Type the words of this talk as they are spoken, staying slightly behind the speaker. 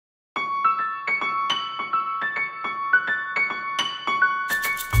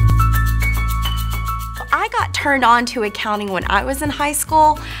I got turned on to accounting when I was in high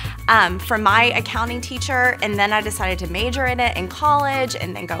school from my accounting teacher, and then I decided to major in it in college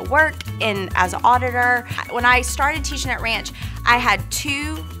and then go work as an auditor. When I started teaching at Ranch, I had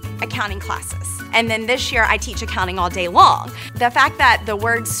 2 accounting classes. And then this year I teach accounting all day long. The fact that the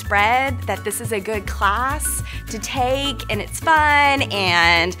word spread that this is a good class to take and it's fun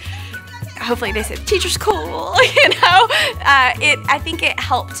and hopefully they said teacher's cool, you know, I think it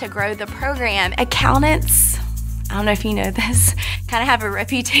helped to grow the program. Accountants, I don't know if you know this, kind of have a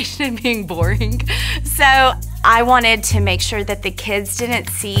reputation of being boring. So I wanted to make sure that the kids didn't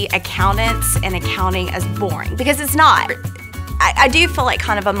see accountants and accounting as boring, because it's not. I do feel like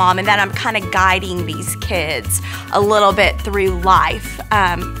kind of a mom in that I'm kind of guiding these kids a little bit through life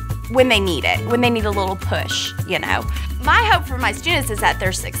when they need it, when they need a little push, you know. My hope for my students is that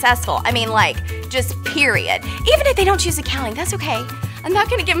they're successful. I mean, like, just period. Even if they don't choose accounting, that's okay. I'm not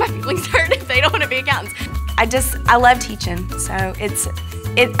gonna get my feelings hurt if they don't want to be accountants. I love teaching, so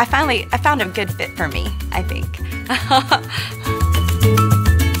I found a good fit for me, I think.